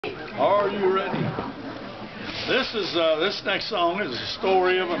Are you ready? This next song is a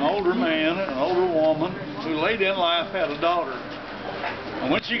story of an older man and an older woman who late in life had a daughter.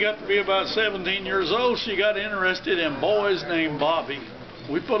 And when she got to be about 17 years old, she got interested in boys named Bobby.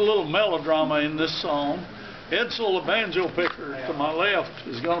 We put a little melodrama in this song. Edsel, the banjo picker to my left,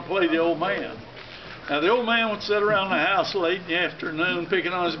 is going to play the old man. Now, the old man would sit around the house late in the afternoon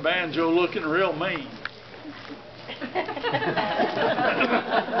picking on his banjo, looking real mean.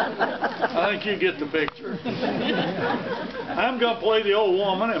 I think you get the picture. I'm going to play the old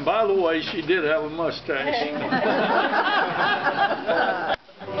woman, and by the way, she did have a mustache.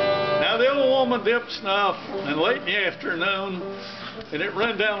 Now, the old woman dipped snuff, and late in the afternoon, and it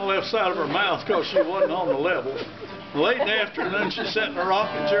ran down the left side of her mouth because she wasn't on the level. Late in the afternoon, she sat in a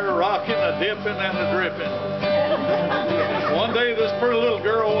rocking chair, rocking, a dipping and a dripping. One day, this pretty little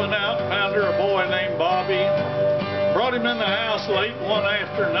girl went out and found her a boy named Bobby. Brought him in the house late one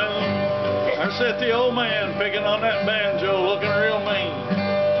afternoon. There sat the old man picking on that banjo, looking real mean.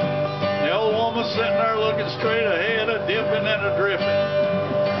 The old woman sitting there looking straight ahead, a dipping and a dripping.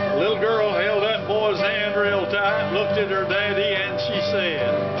 The little girl held that boy's hand real tight, looked at her daddy, and she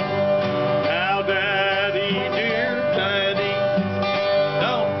said, "Now, Daddy, dear Daddy,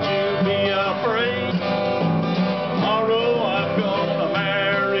 don't you be afraid. Tomorrow I'm gonna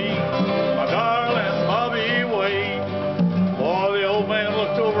marry my darling Bobby Wade." Boy, the old man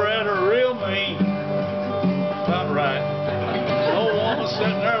looked over at her real mean. Not right. The old woman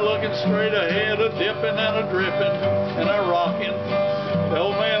sitting there looking straight ahead, a dipping and a dripping and a rocking. The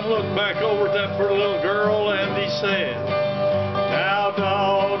old man looked back over at that pretty little girl and he said, "Now,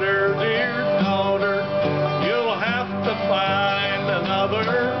 daughter, dear daughter, you'll have to find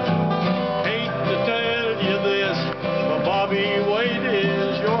another. Hate to tell you this, but Bobby Wade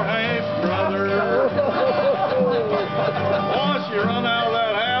is your half-brother." Once she run out of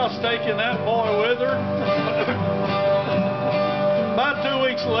that house, taking that boy with her. About 2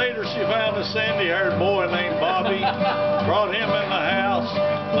 weeks later, she found a sandy-haired boy named Bobby, brought him in the house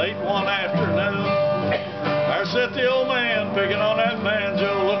late one afternoon. There sat the old man picking on that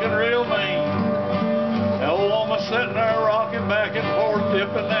banjo, looking real mean. The old woman sitting there rocking back and forth,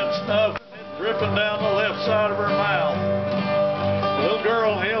 dipping that snuff, dripping down the left side of her mouth. The little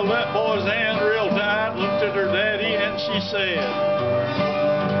girl held that boy's hand real tight, looked at her daddy, and she said,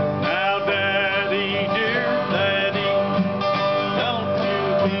 "Now, Daddy, dear Daddy, don't you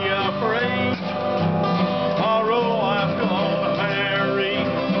be afraid. Tomorrow I'm gonna marry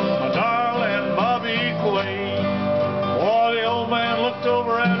my darling Bobby Quade." Boy, the old man looked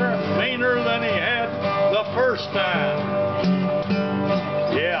over at her meaner than he had the first time.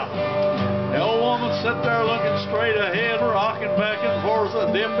 Yeah. The old woman sat there looking straight ahead, rocking back and forth, a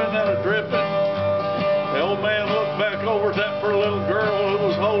dipping and a dripping. The old man looked back over at that pretty little girl who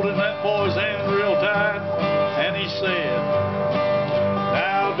was holding that boy's hand real tight, and he said,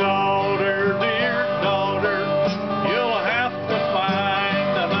 "Now, daughter, dear daughter, you'll have to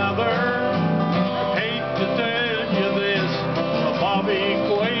find another. Hate to tell you this, but Bobby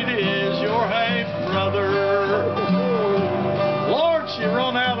Quade is your half-brother." Lord, she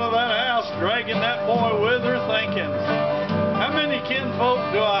run out of that house, dragging that boy with her, thinking, how many kinfolk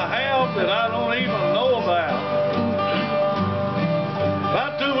do I have that I don't even know about?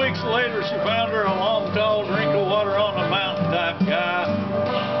 About 2 weeks later, she found her a long, tall drink of water on a mountain type guy,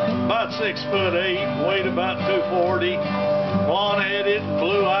 about 6'8", weighed about 240, blonde-headed and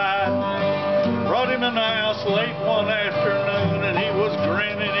blue-eyed. Brought him in the house late one afternoon, and he was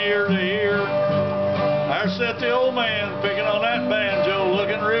grinning ear to ear. There sat the old man picking on that banjo,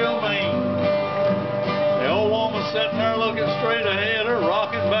 looking real mean. The old woman sitting there looking straight ahead, her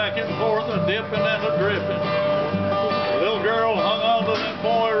rocking back and forth, a dipping and a dripping. The little girl hung on to that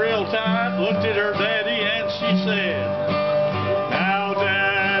boy real tight, looked at her daddy, and she said, "Now,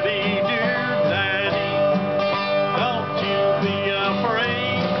 Daddy, dear Daddy, don't you be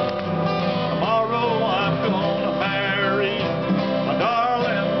afraid. Tomorrow I'm gonna marry my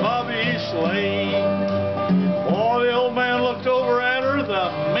darling Bobby Slade." Boy, the old man looked over at her,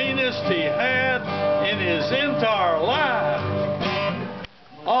 the meanest he had in his entire life.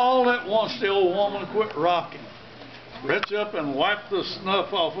 All at once, the old woman quit rocking, reached up and wiped the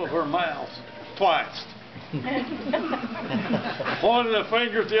snuff off of her mouth twice. Pointed a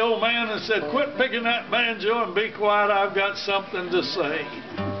finger at the old man and said, "Quit picking that banjo and be quiet, I've got something to say."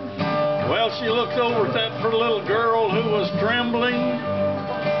 Well, she looked over at that pretty little girl who was trembling.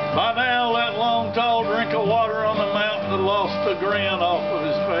 By now, that long, tall drink of water on the mountain had lost the grin off of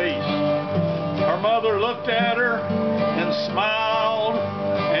his face. Her mother looked at her and smiled